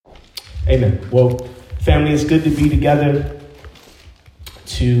Amen. Well, family, it's good to be together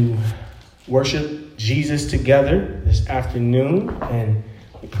to worship Jesus together this afternoon. And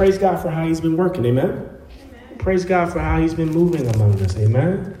we praise God for how he's been working. Amen. Amen. Praise God for how he's been moving among us.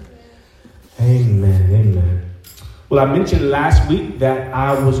 Amen. Amen. Amen. Well, I mentioned last week that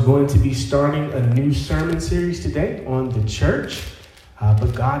I was going to be starting a new sermon series today on the church,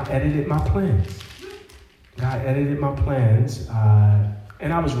 but God edited my plans. God edited my plans,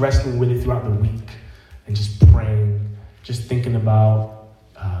 and I was wrestling with it throughout the week and just praying, just thinking about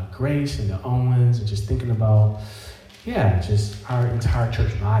Grace and the Owens, and just thinking about, just our entire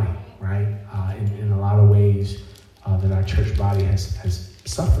church body, right? In a lot of ways that our church body has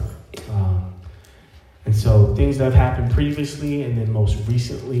suffered. And so things that have happened previously and then most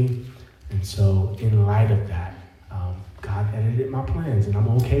recently. And so in light of that, God edited my plans, and I'm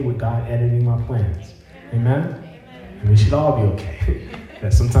okay with God editing my plans. Amen? And we should all be okay.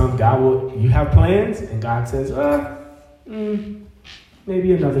 That sometimes you have plans and God says,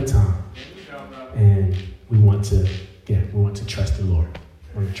 maybe another time. And we want to trust the Lord.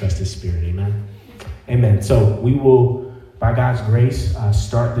 We want to trust his Spirit. Amen? Amen. So we will, by God's grace,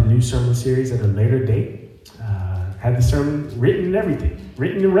 start the new sermon series at a later date. Had the sermon written and everything,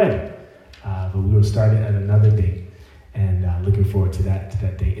 written and ready. But we will start it at another date. And looking forward to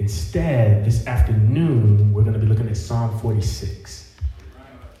that day. Instead, this afternoon, we're going to be looking at Psalm 46.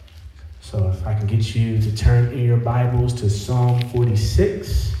 So if I can get you to turn in your Bibles to Psalm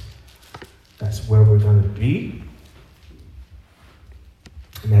 46, that's where we're going to be.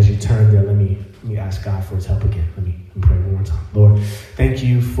 And as you turn there, let me ask God for his help again. Let me pray one more time. Lord, thank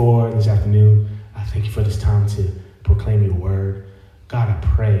you for this afternoon. Thank you for this time to proclaim your word. God, I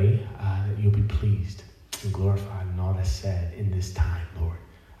pray that you'll be pleased and glorified in all that's said in this time, Lord.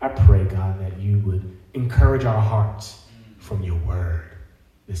 I pray, God, that you would encourage our hearts from your word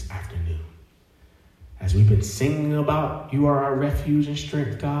this afternoon. As we've been singing about you are our refuge and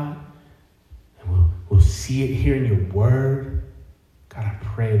strength, God, and we'll see it here in your word. God, I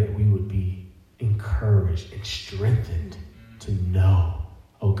pray that we would be encouraged and strengthened to know,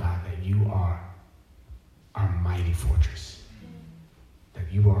 oh God, that you are our mighty fortress, that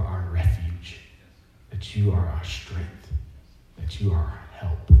you are our refuge, that you are our strength, that you are our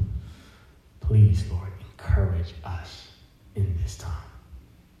help. Please, Lord, encourage us in this time.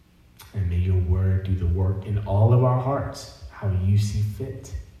 And may your word do the work in all of our hearts, how you see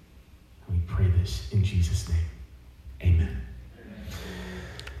fit. And we pray this in Jesus' name. Amen.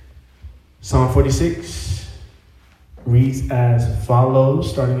 Psalm 46 reads as follows,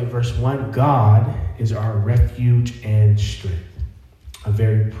 starting at verse 1. God is our refuge and strength, a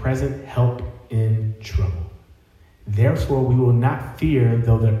very present help in trouble. Therefore we will not fear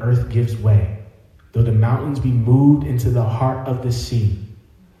though the earth gives way, though the mountains be moved into the heart of the sea,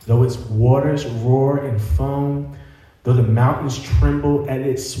 though its waters roar and foam, though the mountains tremble at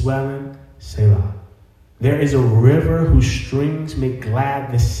its swelling. Selah. There is a river whose streams make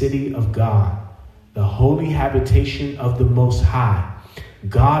glad the city of God, the holy habitation of the Most High.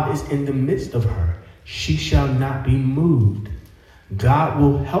 God is in the midst of her. She shall not be moved. God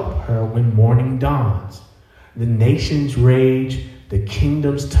will help her when morning dawns. The nations rage, the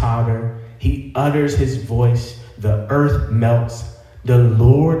kingdoms totter. He utters his voice, the earth melts. The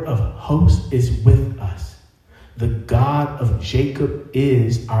Lord of hosts is with us. The God of Jacob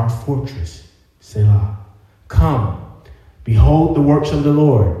is our fortress. Selah. Come, behold the works of the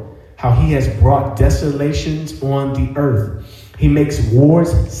Lord, how he has brought desolations on the earth. He makes wars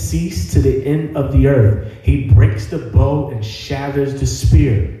cease to the end of the earth. He breaks the bow and shatters the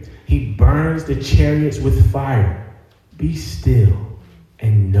spear. He burns the chariots with fire. Be still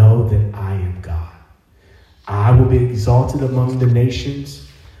and know that I am God. I will be exalted among the nations.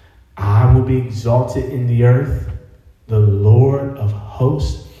 I will be exalted in the earth. The Lord of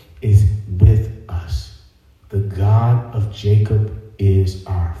hosts is with us. The God of Jacob is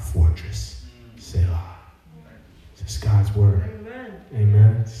our fortress. Selah. This is God's word.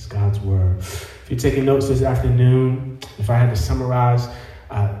 Amen. This is God's word. If you're taking notes this afternoon, if I had to summarize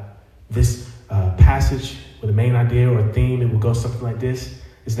this passage with a main idea or a theme, it would go something like this,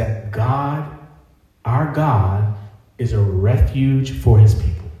 is that God, our God, is a refuge for his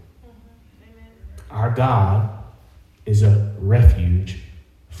people. Our God is a refuge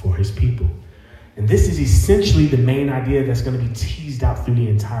for his people. And this is essentially the main idea that's going to be teased out through the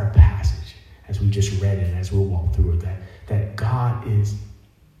entire passage as we just read it, as we'll walk through it, that God is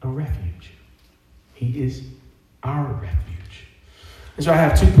a refuge. He is our refuge. And so I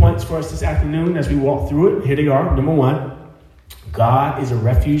have 2 points for us this afternoon as we walk through it. Here they are. Number 1, God is a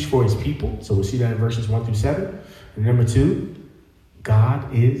refuge for his people. So we'll see that in verses 1 through 7. And number 2,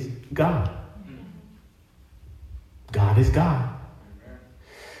 God is God. God is God.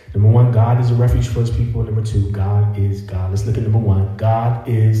 Number one, God is a refuge for his people. Number two, God is God. Let's look at number one. God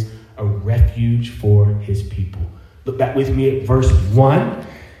is a refuge for his people. Look back with me at verse 1.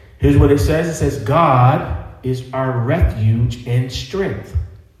 Here's what it says. It says, God is our refuge and strength,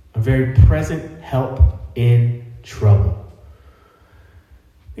 a very present help in trouble.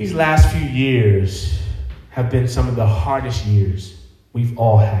 These last few years have been some of the hardest years we've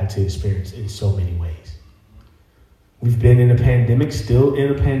all had to experience in so many ways. We've been in a pandemic, still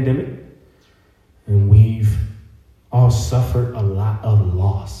in a pandemic, and we've all suffered a lot of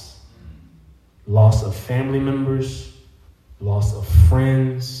loss. Loss of family members, loss of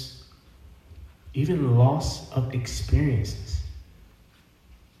friends, even loss of experiences.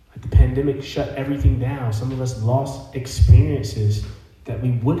 Like the pandemic shut everything down. Some of us lost experiences that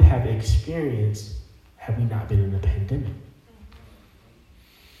we would have experienced had we not been in a pandemic.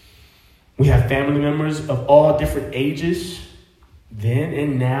 We have family members of all different ages, then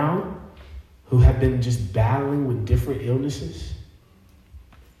and now, who have been just battling with different illnesses.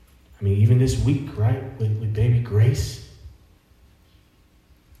 I mean, even this week, right, with baby Grace.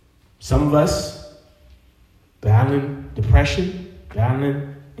 Some of us battling depression,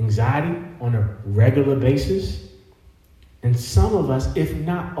 battling anxiety on a regular basis. And some of us, if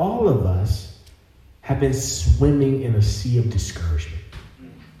not all of us, have been swimming in a sea of discouragement.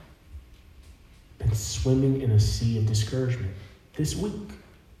 Been swimming in a sea of discouragement this week,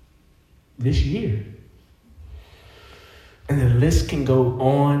 this year. And the list can go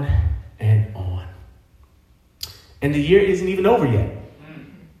on and on. And the year isn't even over yet.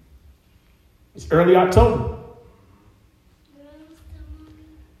 It's early October.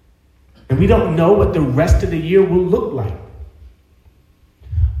 And we don't know what the rest of the year will look like.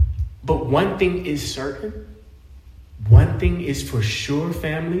 But one thing is certain. One thing is for sure,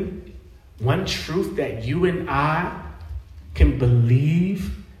 family. One truth that you and I can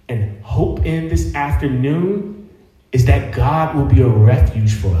believe and hope in this afternoon is that God will be a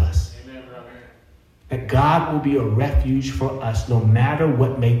refuge for us. Amen, brother. That God will be a refuge for us no matter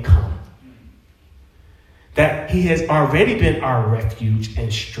what may come. That he has already been our refuge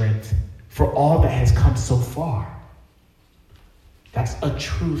and strength for all that has come so far. That's a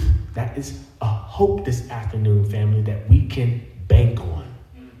truth. That is a hope this afternoon, family, that we can bank on.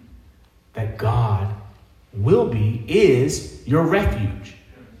 That God is your refuge.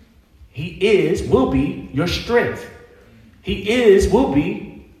 He will be your strength. He will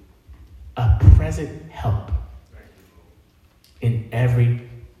be a present help in every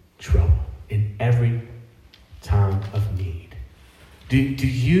trouble, in every time of need. Do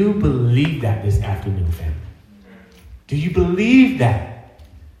you believe that this afternoon, family? Do you believe that?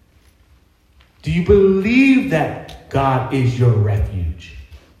 Do you believe that God is your refuge?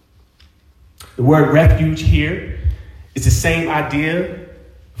 The word refuge here is the same idea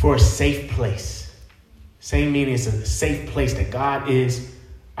for a safe place. Same meaning, it's a safe place, that God is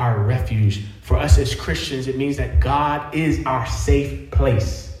our refuge. For us as Christians, it means that God is our safe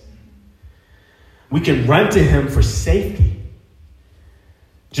place. We can run to him for safety.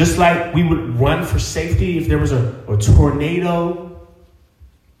 Just like we would run for safety if there was a tornado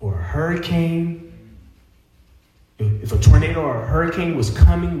or a hurricane. If a tornado or a hurricane was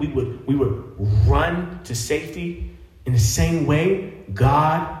coming, we would run to safety. In the same way,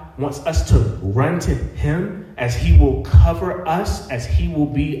 God wants us to run to him, as he will cover us, as he will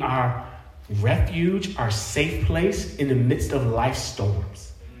be our refuge, our safe place in the midst of life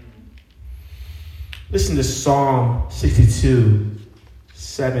storms. Listen to Psalm 62,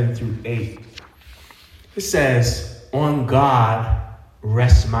 7 through 8. It says, "On God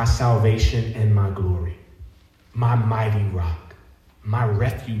rests my salvation and my glory. My mighty rock, my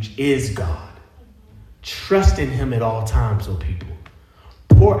refuge is God. Trust in him at all times, O people.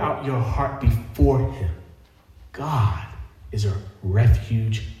 Pour out your heart before him. God is a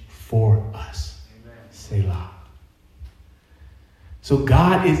refuge for us." Amen. Selah. So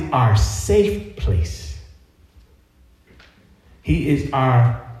God is our safe place. He is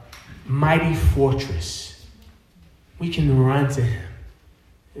our mighty fortress. We can run to him,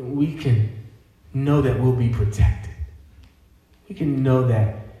 and we can know that we'll be protected. We can know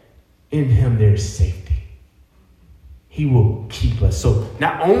that in him there's safety. He will keep us. So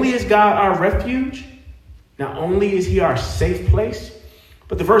not only is God our refuge, not only is he our safe place,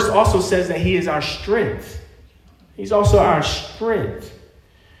 but the verse also says that he is our strength. He's also our strength.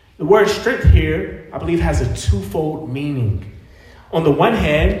 The word strength here, I believe, has a twofold meaning. On the one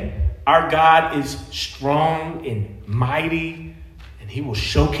hand, our God is strong and mighty, and he will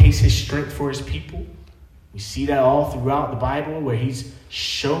showcase his strength for his people. We see that all throughout the Bible where he's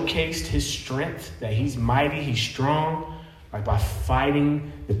showcased his strength, that he's mighty, he's strong, like by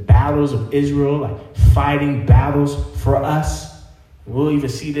fighting the battles of Israel, like fighting battles for us. We'll even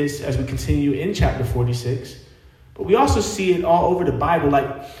see this as we continue in chapter 46. But we also see it all over the Bible,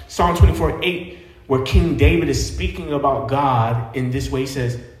 like Psalm 24:8, where King David is speaking about God in this way. He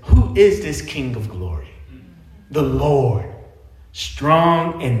says, "Who is this King of glory? The Lord,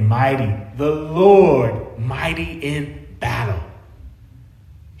 strong and mighty. The Lord, mighty in battle."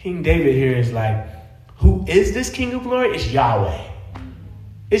 King David here is like, who is this King of glory? It's Yahweh.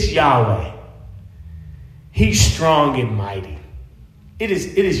 It's Yahweh. He's strong and mighty. It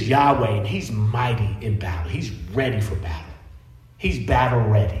is Yahweh, and he's mighty in battle. He's ready for battle. He's battle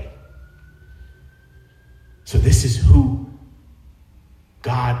ready. So this is who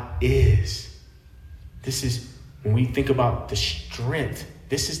God is. This is, when we think about the strength,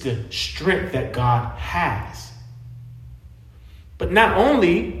 this is the strength that God has. But not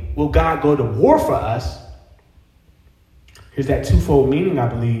only will God go to war for us, here's that twofold meaning, I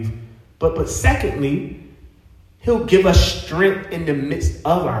believe, but secondly, he'll give us strength in the midst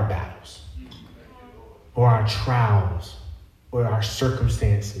of our battles or our trials or our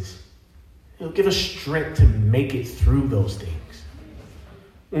circumstances. He'll give us strength to make it through those things.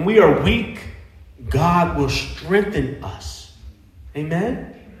 When we are weak, God will strengthen us.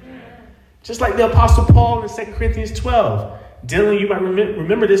 Amen? Just like the Apostle Paul in 2 Corinthians 12, you might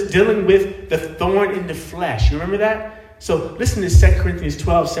remember this, dealing with the thorn in the flesh. You remember that? So listen to 2 Corinthians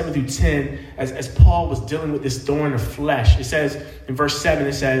 12, 7 through 10, as Paul was dealing with this thorn of flesh. It says, in verse 7,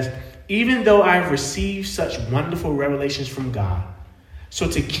 it says, "Even though I have received such wonderful revelations from God, so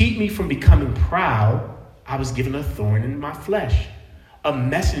to keep me from becoming proud, I was given a thorn in my flesh, a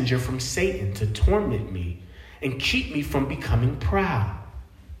messenger from Satan to torment me and keep me from becoming proud."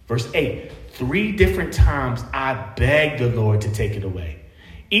 Verse 8, 3 different times I begged the Lord to take it away.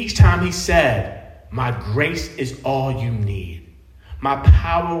 Each time he said, "My grace is all you need. My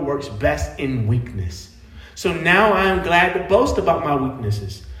power works best in weakness. So now I am glad to boast about my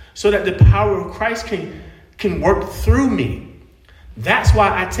weaknesses, so that the power of Christ can work through me. That's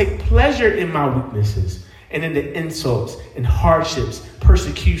why I take pleasure in my weaknesses and in the insults and hardships,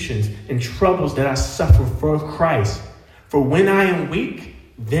 persecutions, and troubles that I suffer for Christ. For when I am weak,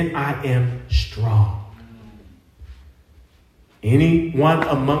 then I am strong." Anyone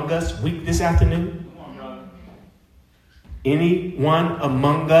among us weak this afternoon? Anyone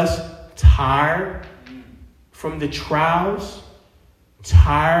among us tired from the trials?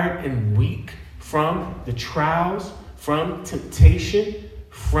 Tired and weak from the trials, from temptation,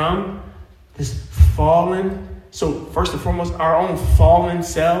 from this fallen. So first and foremost, our own fallen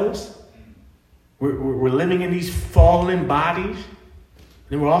selves. We're living in these fallen bodies.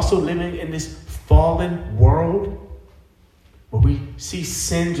 And we're also living in this fallen world where we see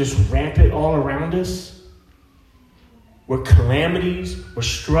sin just rampant all around us. Where calamities, where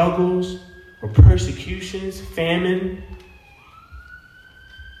struggles, where persecutions, famine,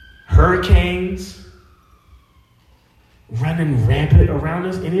 hurricanes running rampant around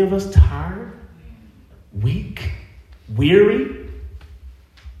us. Any of us tired, weak, weary?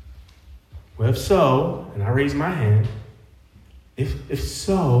 Well, if so, and I raise my hand, if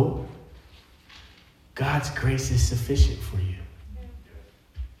so, God's grace is sufficient for you.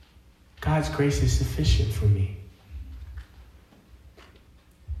 God's grace is sufficient for me.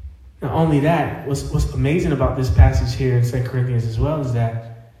 Not only that, what's amazing about this passage here in 2 Corinthians as well is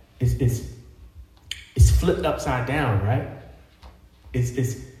that it's flipped upside down, right? It's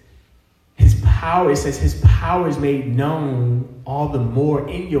his power. It says his power is made known all the more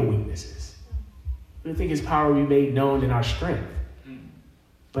in your weaknesses. We think his power will be made known in our strength.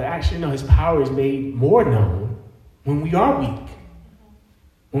 But actually, no, his power is made more known when we are weak,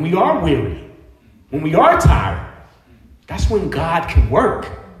 when we are weary, when we are tired. That's when God can work.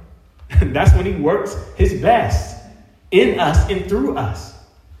 That's when he works his best in us and through us.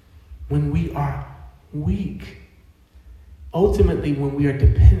 When we are weak. Ultimately, when we are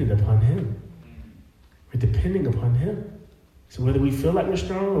dependent upon him. We're depending upon him. So whether we feel like we're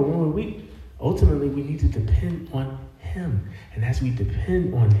strong or when we're weak, ultimately we need to depend on him. And as we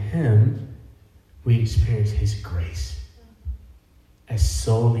depend on him, we experience his grace as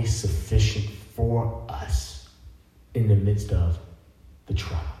solely sufficient for us in the midst of the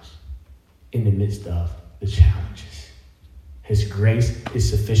trials. In the midst of the challenges. His grace is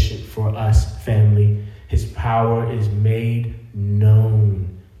sufficient for us, family. His power is made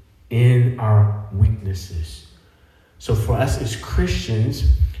known in our weaknesses. So for us as Christians,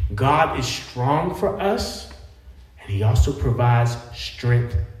 God is strong for us, and he also provides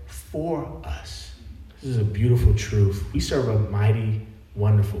strength for us. This is a beautiful truth. We serve a mighty,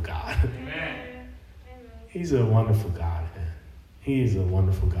 wonderful God. Amen. He's a wonderful God, man. He is a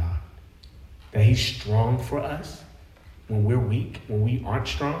wonderful God. That he's strong for us when we're weak, when we aren't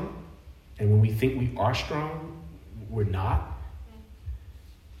strong, and when we think we are strong, we're not.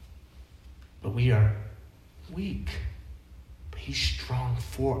 But we are weak. But he's strong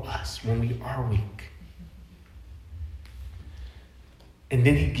for us when we are weak. And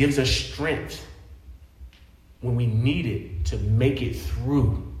then he gives us strength when we need it to make it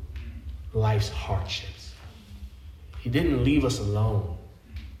through life's hardships. He didn't leave us alone.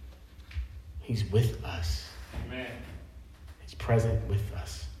 He's with us. Amen. He's present with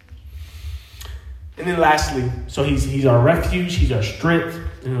us. And then lastly, so he's our refuge, he's our strength.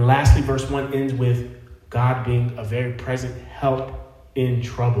 And then lastly, verse 1 ends with God being a very present help in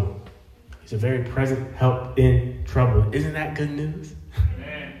trouble. He's a very present help in trouble. Isn't that good news?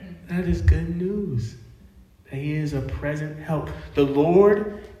 Amen. That is good news. That he is a present help. The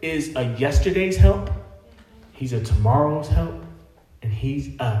Lord is a yesterday's help. He's a tomorrow's help. And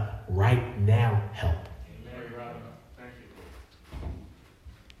he's a right now help. Amen. Thank you.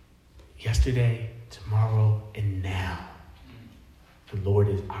 Yesterday, tomorrow, and now. The Lord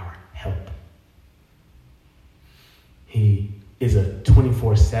is our help. He is a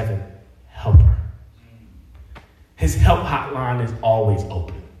 24/7 helper. His help hotline is always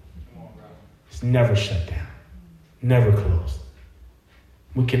open. It's never shut down, never closed.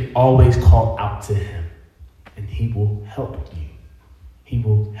 We can always call out to him, and he will help you. He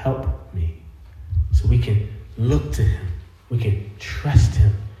will help me. So we can look to him. We can trust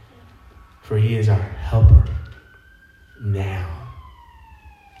him, for he is our helper now.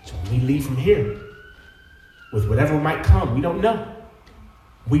 So when we leave from here with whatever might come, we don't know.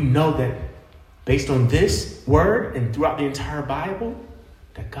 We know that based on this word and throughout the entire Bible,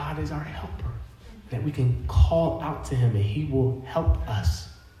 that God is our helper. That we can call out to him and he will help us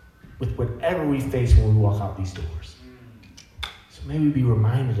with whatever we face when we walk out these doors. So may we be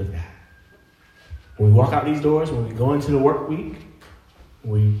reminded of that. When we walk out these doors, when we go into the work week,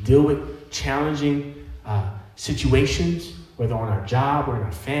 when we deal with challenging situations, whether on our job or in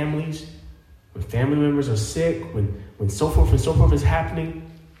our families, when family members are sick, when so forth and so forth is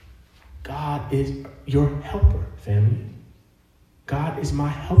happening, God is your helper, family. God is my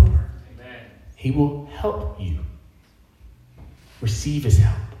helper. Amen. He will help you. Receive his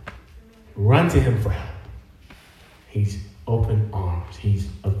help. Run to him for help. He's open arms. He's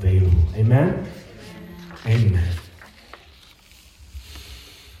available. Amen? Amen.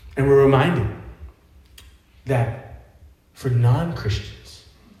 And we're reminded that for non-Christians,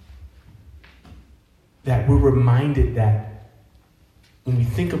 that we're reminded that when we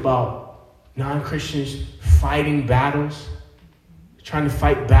think about non-Christians fighting battles, trying to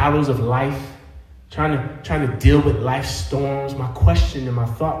fight battles of life, trying to deal with life's storms, my question and my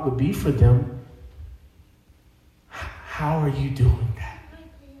thought would be for them, how are you doing that?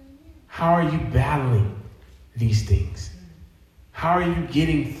 How are you battling these things? How are you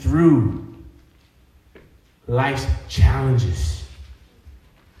getting through life's challenges?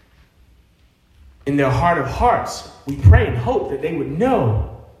 In their heart of hearts, we pray and hope that they would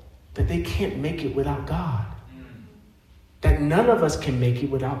know that they can't make it without God. That none of us can make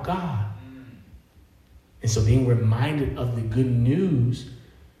it without God. And so being reminded of the good news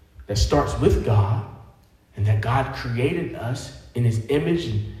that starts with God and that God created us in his image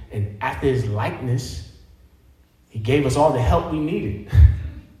and after his likeness, he gave us all the help we needed.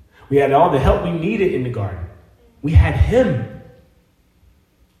 We had all the help we needed in the garden. We had him.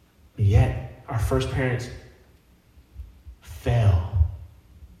 But yet, our first parents fell.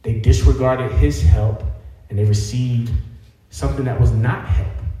 They disregarded his help and they received something that was not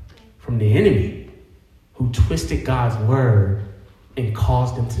help from the enemy who twisted God's word and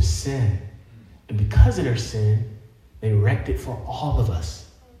caused them to sin. And because of their sin, they wrecked it for all of us.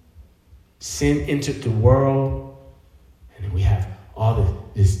 Sin entered the world, and then we have all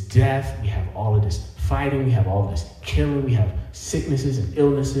of this death, we have all of this fighting, we have all of this killing, we have sicknesses and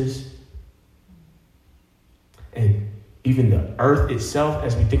illnesses. And even the earth itself,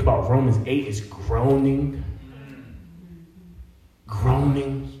 as we think about Romans 8, is groaning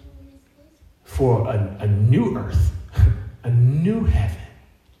for a new earth, a new heaven.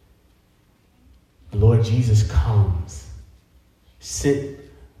 The Lord Jesus comes, sent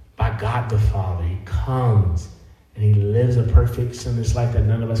by God the Father. He comes and he lives a perfect sinless life that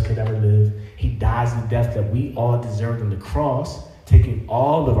none of us could ever live. He dies the death that we all deserved on the cross, taking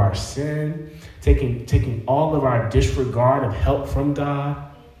all of our sin, taking all of our disregard of help from God,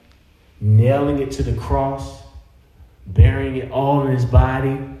 nailing it to the cross, bearing it all in his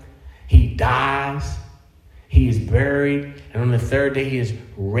body. He dies He is buried, and on the third day he is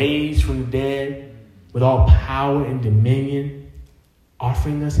raised from the dead with all power and dominion,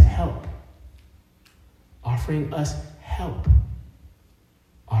 offering us help. Offering us help.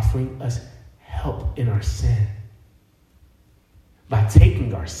 Offering us help in our sin. By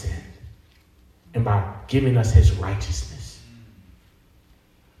taking our sin and by giving us his righteousness.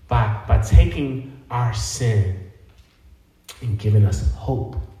 By taking our sin and giving us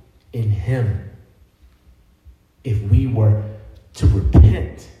hope in him. If we were to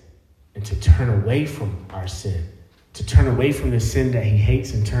repent and to turn away from our sin, to turn away from the sin that he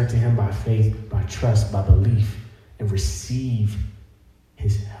hates and turn to him by faith, by trust, by belief, and receive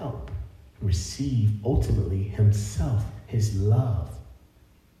his help, receive ultimately himself, his love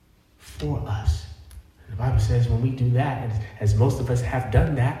for us. And the Bible says when we do that, and as most of us have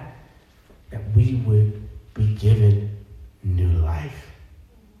done that we would be given new life,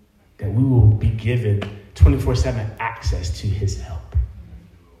 that we will be given 24/7 access to his help.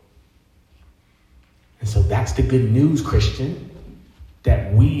 And so that's the good news, Christian,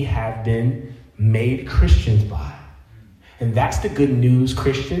 that we have been made Christians by. And that's the good news,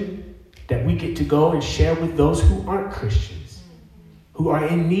 Christian, that we get to go and share with those who aren't Christians, who are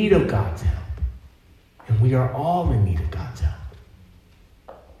in need of God's help. And we are all in need of God's help.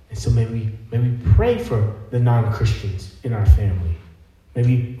 And so may we pray for the non-Christians in our family. May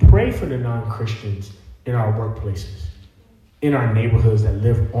we pray for the non-Christians in our workplaces, in our neighborhoods that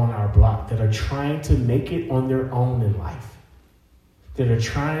live on our block, that are trying to make it on their own in life, that are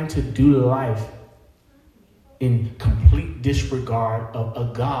trying to do life in complete disregard of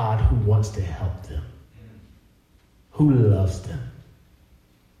a God who wants to help them, who loves them.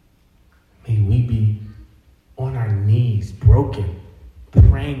 May we be on our knees, broken,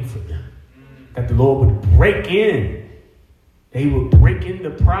 praying for them, that the Lord would break in. They would break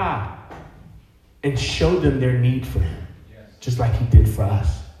into pride and show them their need for him, just like he did for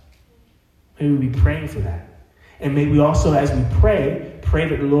us. May we be praying for that. And may we also, as we pray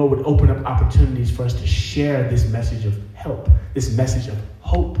that the Lord would open up opportunities for us to share this message of help, this message of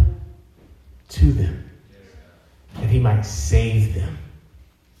hope to them, that he might save them,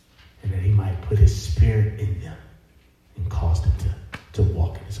 and that he might put his spirit in them and cause them to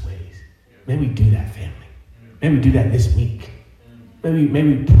walk in his ways. May we do that, family. May we do that this week. May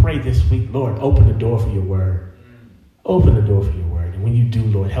we pray this week, Lord, open the door for your word. Open the door for your word. And when you do,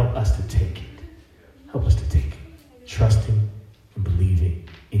 Lord, help us to take it. Help us to take it. Trusting and believing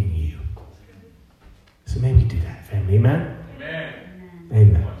in you. So may we do that, family. Amen? Amen.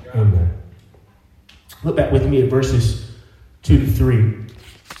 Amen. Amen. Look back with me at verses 2-3.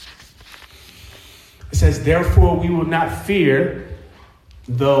 It says, therefore we will not fear,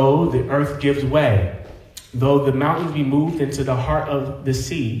 though the earth gives way, though the mountains be moved into the heart of the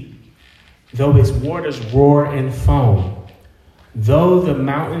sea, though its waters roar and foam, though the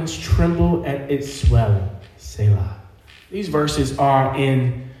mountains tremble at its swelling. Selah. These verses are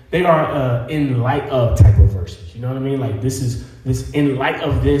in light of type of verses. You know what I mean? Like this in light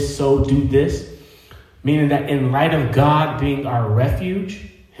of this, so do this. Meaning that in light of God being our refuge,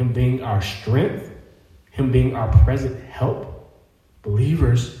 him being our strength, him being our present help,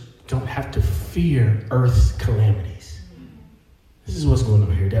 believers don't have to fear earth's calamities. This is what's going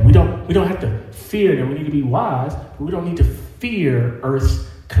on here. That we don't have to fear them. We need to be wise, but we don't need to fear earth's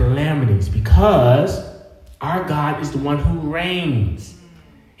calamities because our God is the one who reigns.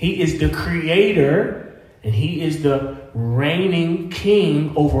 He is the creator and he is the reigning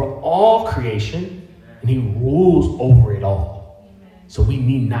king over all creation and he rules over it all. So we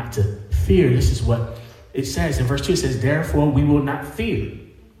need not to fear. This is what it says in verse 2. It says, therefore we will not fear.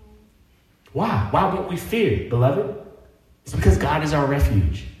 Why? Why won't we fear, beloved? It's because God is our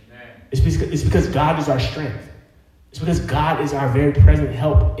refuge. It's because God is our strength. It's because God is our very present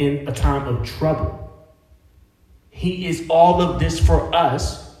help in a time of trouble. He is all of this for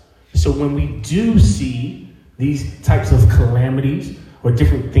us. So when we do see these types of calamities or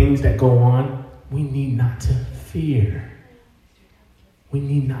different things that go on, we need not to fear. We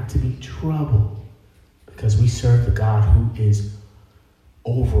need not to be troubled because we serve the God who is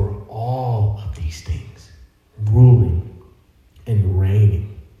over all of these things, ruling and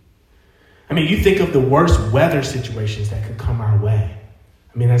reigning. I mean, you think of the worst weather situations that could come our way.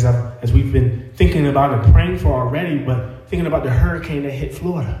 I mean, as we've been thinking about and praying for already, but thinking about the hurricane that hit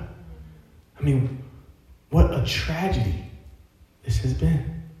Florida. I mean, what a tragedy this has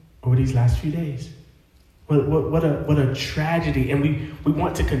been over these last few days. What a tragedy. And we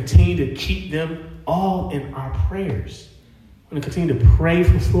want to continue to keep them all in our prayers. We want to continue to pray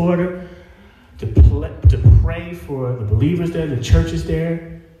for Florida, to pray for the believers there, the churches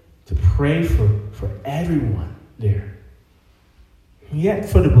there, to pray for everyone there. And yet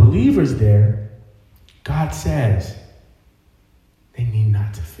for the believers there, God says they need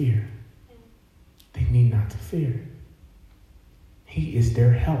not to fear. They need not to fear. He is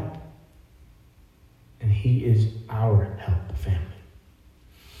their help. And he is our help, family.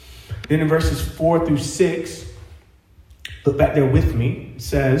 Then in verses 4 through 6, look back there with me. It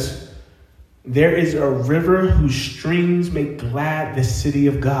says, there is a river whose streams make glad the city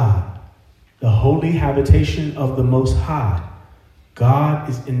of God, the holy habitation of the Most High. God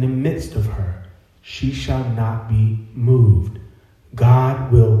is in the midst of her. She shall not be moved.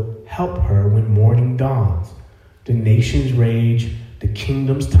 God will help her when morning dawns. The nations rage, the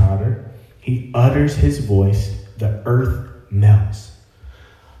kingdoms totter. He utters his voice, the earth melts.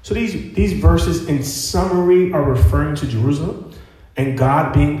 So these verses in summary are referring to Jerusalem and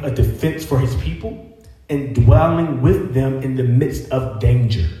God being a defense for his people and dwelling with them in the midst of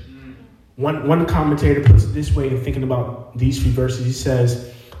danger. One commentator puts it this way in thinking about these few verses. He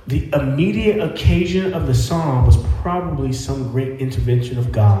says, the immediate occasion of the psalm was probably some great intervention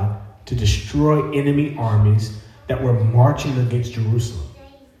of God to destroy enemy armies that were marching against Jerusalem.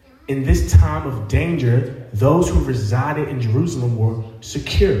 In this time of danger, those who resided in Jerusalem were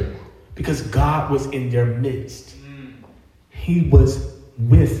secure because God was in their midst. He was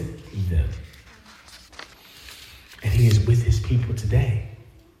with them. And he is with his people today.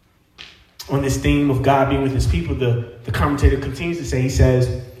 On this theme of God being with his people, the commentator continues to say, he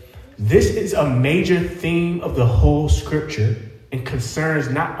says, this is a major theme of the whole scripture and concerns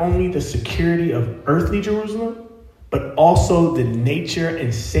not only the security of earthly Jerusalem, but also the nature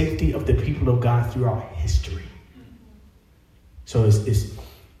and safety of the people of God throughout history. So it's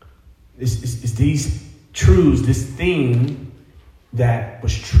these truths, this theme that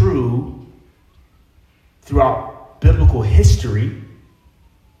was true throughout biblical history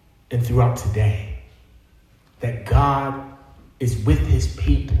and throughout today. That God is with his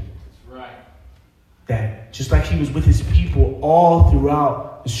people. Right. That just like he was with his people all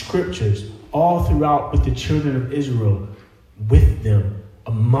throughout the scriptures, all throughout with the children of Israel, with them,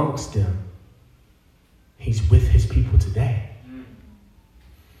 amongst them, he's with his people today.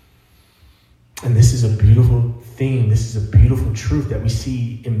 And this is a beautiful theme. This is a beautiful truth that we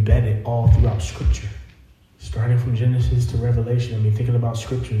see embedded all throughout scripture. Starting from Genesis to Revelation. I mean, thinking about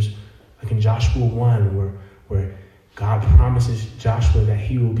scriptures like in Joshua 1, where God promises Joshua that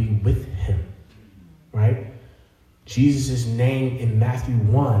he will be with him, right? Jesus' name in Matthew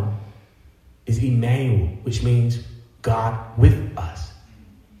 1 is Emmanuel, which means God with us.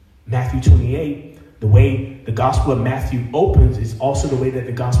 Matthew 28, the way the Gospel of Matthew opens is also the way that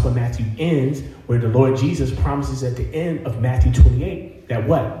the Gospel of Matthew ends, where the Lord Jesus promises at the end of Matthew 28 that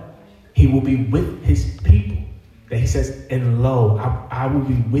what? He will be with his people. That he says, and lo, I will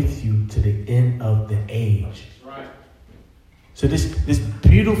be with you to the end of the age. Right. So this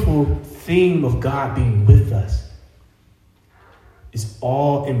beautiful theme of God being with us is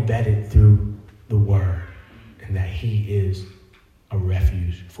all embedded through the word, and that he is a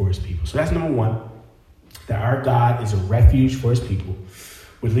refuge for his people. So that's number one, that our God is a refuge for his people,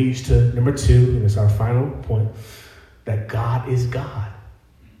 which leads to number two, and it's our final point, that God is God.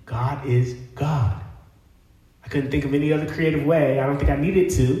 God is God. I couldn't think of any other creative way. I don't think I needed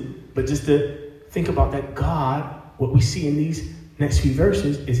to, but just to think about that God, what we see in these next few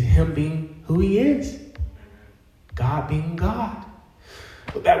verses is him being who he is. God being God.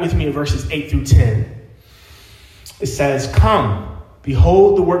 Look back with me in verses 8 through 10. It says, come,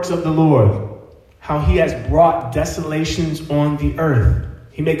 behold the works of the Lord, how he has brought desolations on the earth.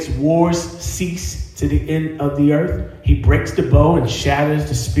 He makes wars cease to the end of the earth. He breaks the bow and shatters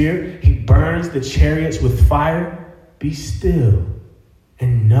the spear. He burns the chariots with fire. Be still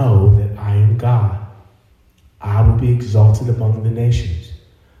and know that I am God. I will be exalted among the nations.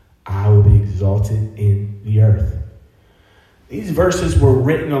 I will be exalted in the earth. These verses were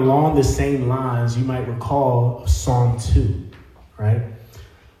written along the same lines, you might recall, of Psalm 2, right?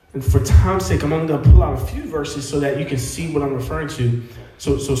 And for time's sake, I'm only going to pull out a few verses so that you can see what I'm referring to.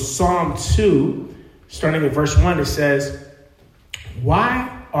 So Psalm 2, starting at verse 1, it says,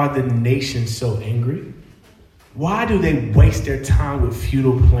 why are the nations so angry? Why do they waste their time with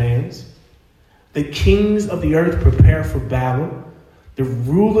futile plans? The kings of the earth prepare for battle. The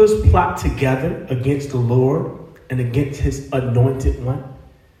rulers plot together against the Lord and against his anointed one.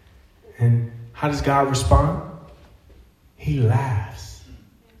 And how does God respond? He laughs.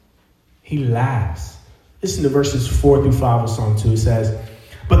 He laughs. Listen to verses 4 through 5 of Psalm 2. It says,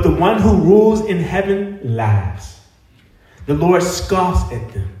 but the one who rules in heaven laughs. The Lord scoffs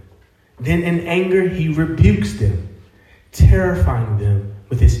at them. Then in anger he rebukes them, terrifying them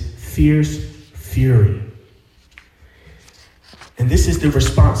with his fierce fury. And this is the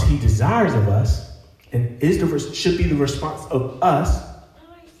response he desires of us, and should be the response of us.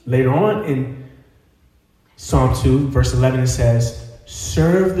 Later on in Psalm 2, verse 11, it says,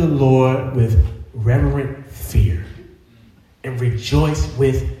 serve the Lord with reverent fear and rejoice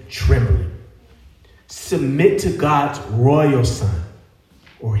with trembling. Submit to God's royal Son,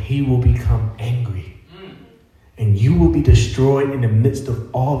 or he will become angry, and you will be destroyed in the midst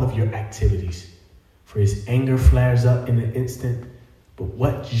of all of your activities. For his anger flares up in an instant. But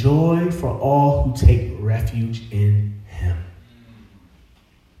what joy for all who take refuge in him.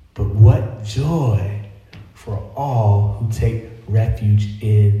 But what joy for all who take refuge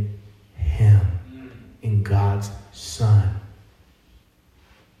in him, in God's Son.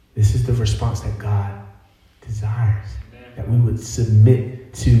 This is the response that God desires, that we would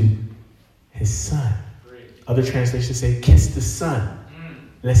submit to his Son. Other translations say, kiss the Son,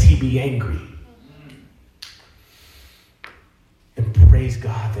 lest he be angry. And praise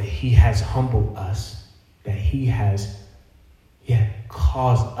God that he has humbled us, that he has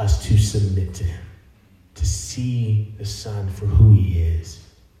caused us to submit to him, to see the Son for who he is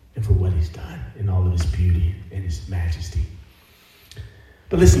and for what he's done in all of his beauty and his majesty.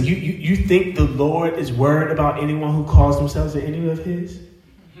 But listen, you think the Lord is worried about anyone who calls themselves an enemy of his?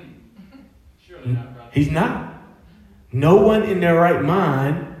 Surely not, brother. He's not. No one in their right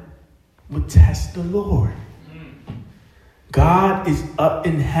mind would test the Lord. God is up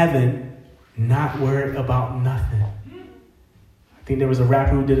in heaven, not worried about nothing. I think there was a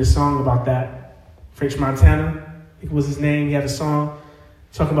rapper who did a song about that. French Montana, I think was his name. He had a song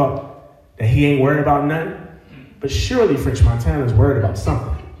talking about that he ain't worried about nothing. But surely French Montana is worried about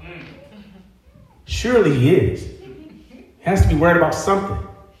something. Surely he is. He has to be worried about something.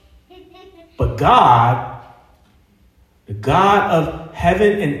 But God, the God of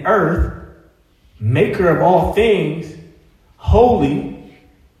heaven and earth, maker of all things, holy,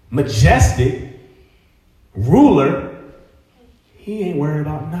 majestic, ruler, he ain't worried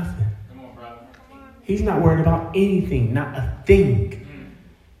about nothing. Come on, brother. He's not worried about anything, not a thing.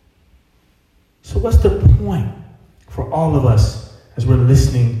 So what's the point for all of us as we're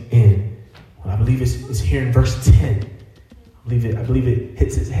listening in? Well, I believe it's here in verse 10. I believe it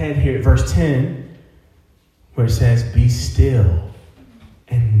hits its head here at verse 10, where it says, be still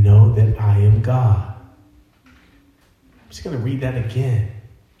and know that I am God. I'm just going to read that again,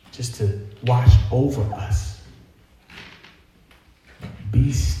 just to wash over us.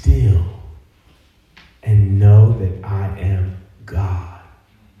 Be still and know that I am God.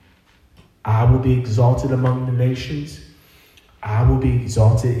 I will be exalted among the nations. I will be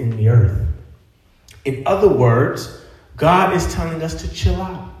exalted in the earth. In other words, God is telling us to chill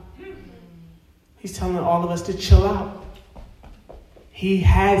out. He's telling all of us to chill out. He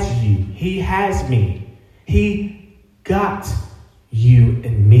has you. He has me. He got you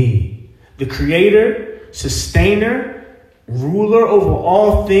and me. The creator, sustainer, ruler over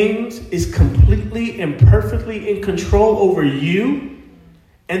all things is completely and perfectly in control over you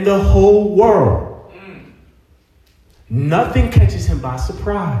and the whole world. Nothing catches him by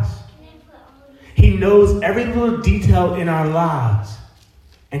surprise. He knows every little detail in our lives,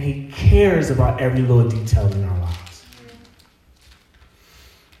 and he cares about every little detail in our lives.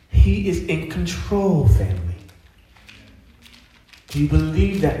 He is in control, family. Do you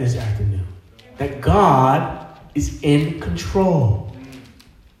believe that this afternoon? That God is in control.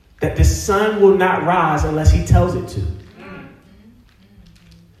 That the sun will not rise unless he tells it to.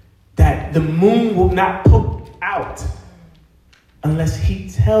 That the moon will not poke out unless he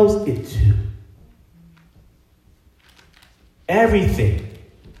tells it to. Everything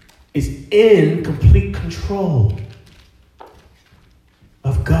is in complete control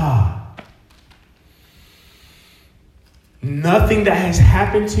of God. Nothing that has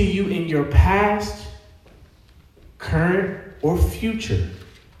happened to you in your past, current, or future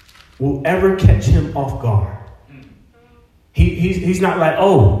will ever catch him off guard. He's not like,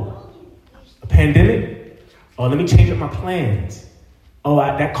 oh, a pandemic? Oh, let me change up my plans. Oh,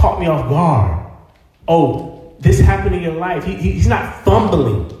 that caught me off guard. Oh, this happened in your life. He's not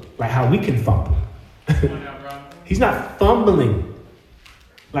fumbling like how we can fumble. He's not fumbling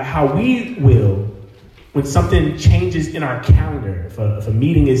like how we will when something changes in our calendar. If a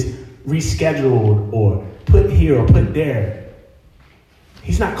meeting is rescheduled or put here or put there.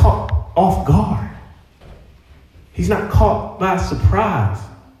 He's not caught off guard. He's not caught by surprise.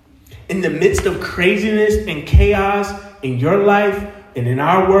 In the midst of craziness and chaos in your life and in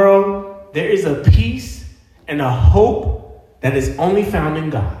our world, there is a peace and a hope that is only found in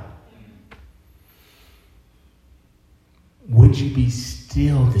God. Would you be still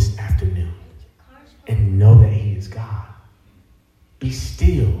still this afternoon and know that he is God. Be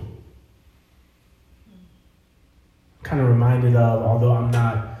still. Kind of reminded of, although I'm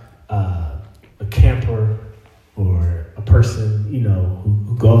not a camper or a person,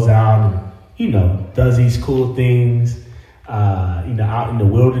 who goes out and, does these cool things, out in the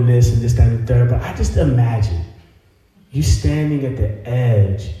wilderness and this, that, and the third. But I just imagine you standing at the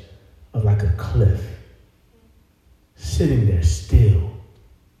edge of like a cliff, sitting there still,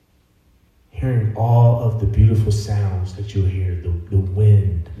 hearing all of the beautiful sounds that you'll hear, the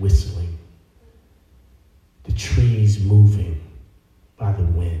wind whistling, the trees moving by the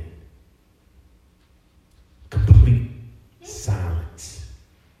wind, complete silence.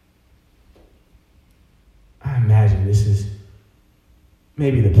 I imagine this is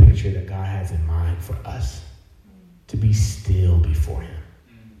maybe the picture that God has in mind for us, to be still before him.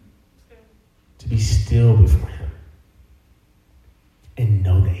 To be still before him and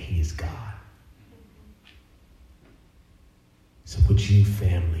know that he is God. So would you,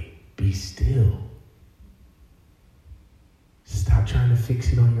 family, be still? Stop trying to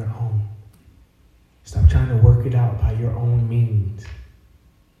fix it on your own. Stop trying to work it out by your own means.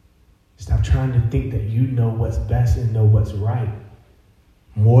 Stop trying to think that you know what's best and know what's right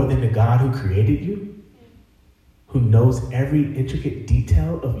more than the God who created you, who knows every intricate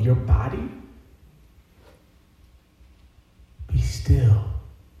detail of your body. Be still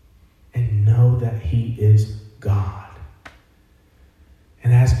and know that he is God.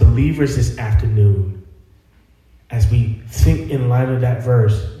 And as believers this afternoon, as we think in light of that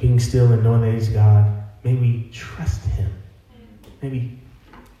verse, being still and knowing that he's God, may we trust him. Maybe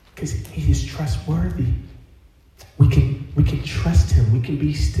because he is trustworthy. We can trust him. We can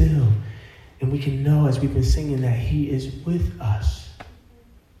be still. And we can know, as we've been singing, that he is with us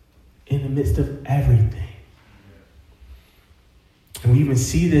in the midst of everything. And we even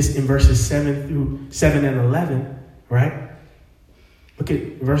see this in verses 7 and 11, right? Look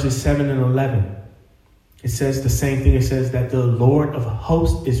at verses 7 and 11. It says the same thing. It says that the Lord of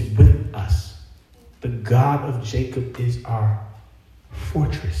hosts is with us. The God of Jacob is our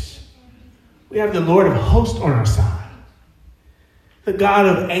fortress. We have the Lord of hosts on our side. The God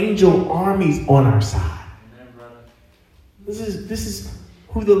of angel armies on our side. Amen, brother. This is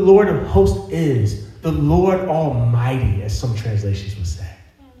who the Lord of hosts is. The Lord Almighty, as some translations would say.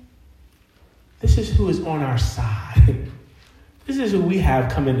 This is who is on our side. This is who we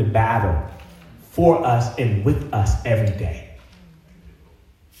have come into battle for us and with us every day.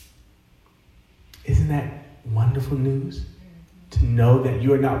 Isn't that wonderful news? To know that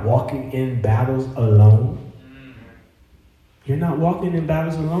you are not walking in battles alone. You're not walking in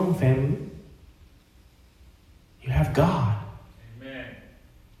battles alone, family. You have God. Amen.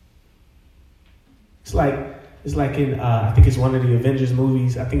 It's like in, I think it's one of the Avengers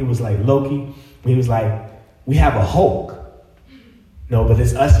movies. I think it was like Loki. When he was like, we have a Hulk. No, but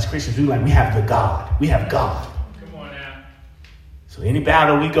it's us as Christians. We have the God. We have God. Come on now. So any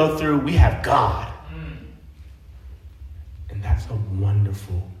battle we go through, we have God. And that's a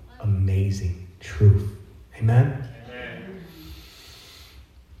wonderful, amazing truth. Amen? Amen.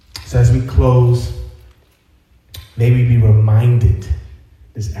 So as we close, may we be reminded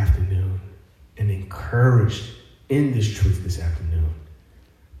this afternoon and encouraged in this truth this afternoon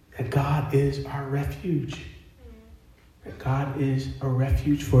that God is our refuge. That God is a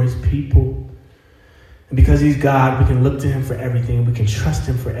refuge for his people. And because he's God, we can look to him for everything. We can trust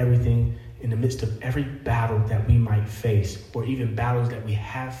him for everything in the midst of every battle that we might face, or even battles that we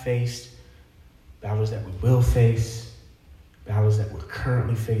have faced, battles that we will face, battles that we're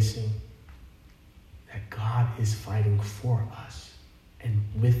currently facing. That God is fighting for us and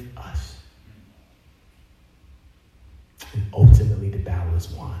with us. And ultimately, the battle is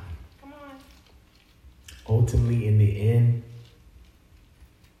won. Ultimately, in the end,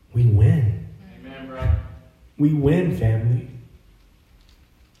 we win. Amen, bro. We win, family.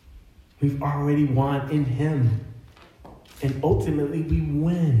 We've already won in him. And ultimately, we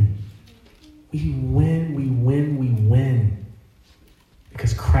win. We win, we win, we win.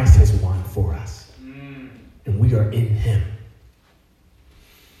 Because Christ has won for us. And we are in him.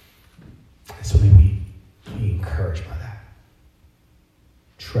 And so may we be encouraged by that.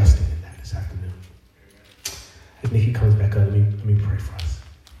 Trusting in that this afternoon. As Nikki comes back up, let me pray for us.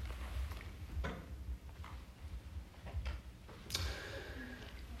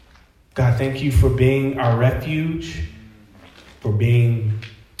 God, thank you for being our refuge, for being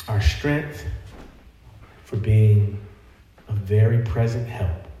our strength, for being a very present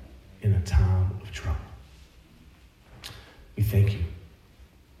help in a time of trouble. We thank you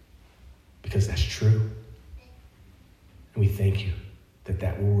because that's true. And we thank you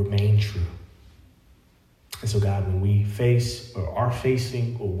that will remain true. And so, God, when we face or are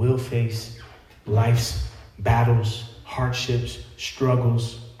facing or will face life's battles, hardships,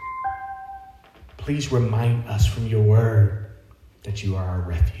 struggles, please remind us from your word that you are our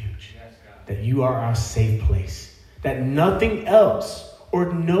refuge, that you are our safe place, that nothing else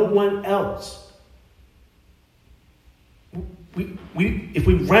or no one else, if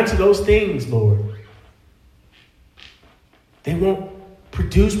we run to those things, Lord, they won't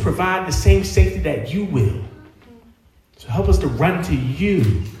provide the same safety that you will. So help us to run to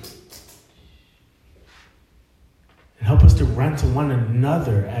you. And help us to run to one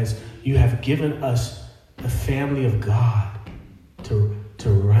another as you have given us the family of God to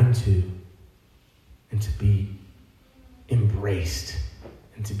run to and to be embraced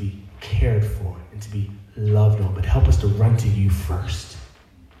and to be cared for and to be loved on. But help us to run to you first,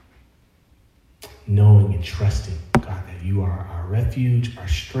 knowing and trusting, God, that you are our refuge, our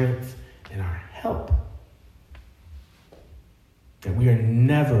strength, and our help. That we are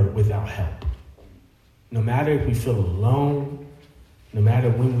never without help. No matter if we feel alone, no matter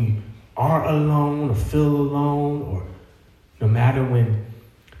when we are alone or feel alone, or no matter when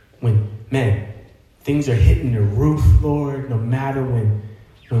things are hitting the roof, Lord, no matter when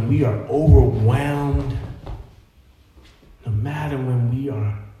we are overwhelmed, no matter when we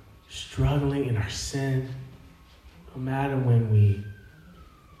are struggling in our sin, no matter when we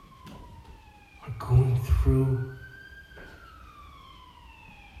are going through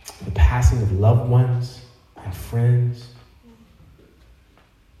the passing of loved ones and friends,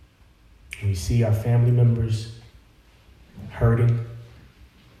 when we see our family members hurting,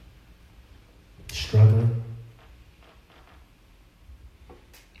 struggling,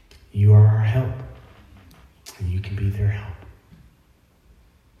 you are our help, and you can be their help.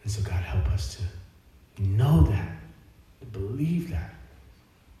 And so, God, help us to know that, to believe that,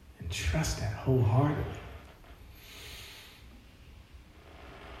 and trust that wholeheartedly.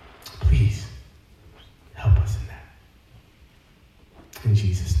 Please help us in that. In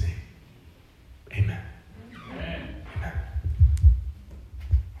Jesus' name.